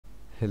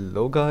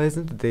Hello guys,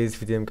 in today's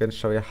video I'm gonna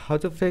show you how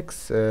to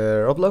fix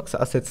Roblox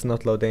assets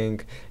not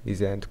loading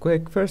easy and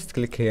quick. First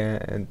click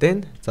here and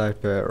then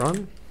type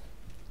run,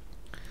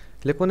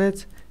 click on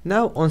it.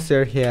 Now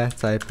answer here,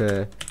 type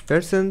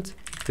percent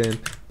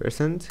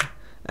 %temp%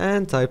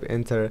 and type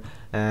enter,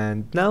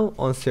 and now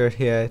answer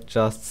here,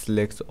 just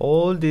select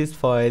all these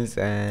files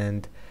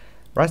and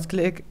right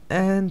click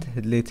and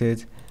delete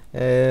it.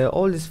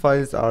 All these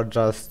files are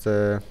just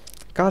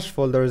cache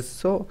folders,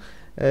 so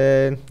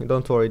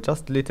don't worry,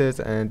 just delete it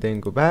and then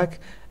go back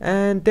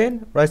and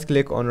then right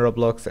click on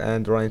Roblox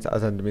and run it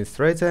as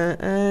administrator.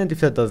 And if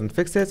that doesn't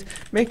fix it,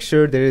 make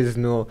sure there is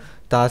no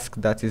task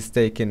that is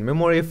taking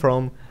memory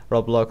from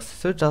Roblox,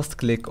 so just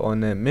click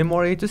on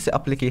memory to see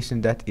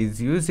application that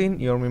is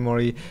using your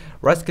memory.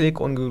 Right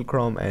click on Google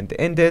Chrome and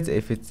end it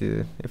if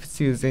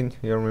it's using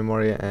your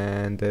memory,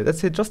 and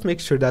that's it. Just make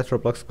sure that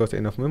Roblox got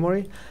enough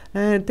memory,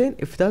 and then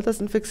if that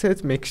doesn't fix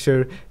it, make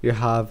sure you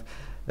have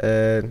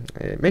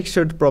make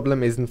sure the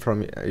problem isn't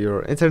from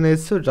your internet,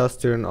 so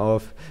just turn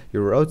off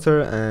your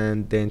router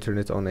and then turn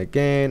it on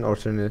again, or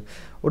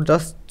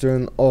just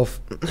turn off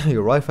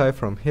your Wi-Fi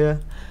from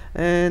here.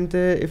 And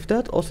if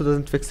that also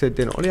doesn't fix it,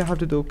 then all you have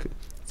to do,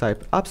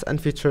 type apps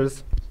and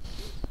features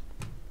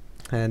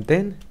and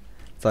then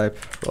type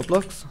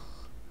Roblox,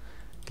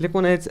 click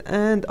on it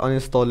and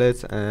uninstall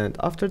it, and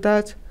after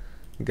that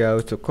go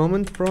to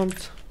command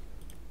prompt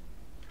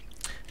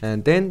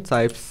and then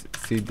type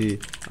cd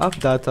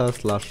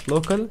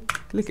appdata/local,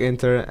 click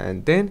enter,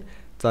 and then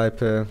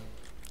type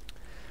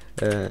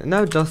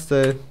now just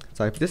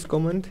type this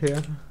command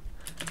here,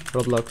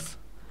 Roblox,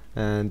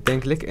 and then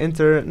click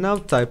enter. Now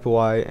type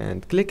y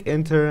and click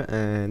enter,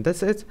 and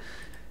that's it.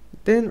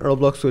 Then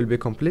Roblox will be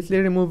completely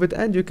removed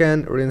and you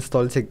can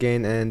reinstall it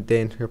again, and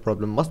then your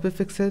problem must be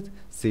fixed.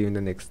 See you in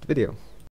the next video.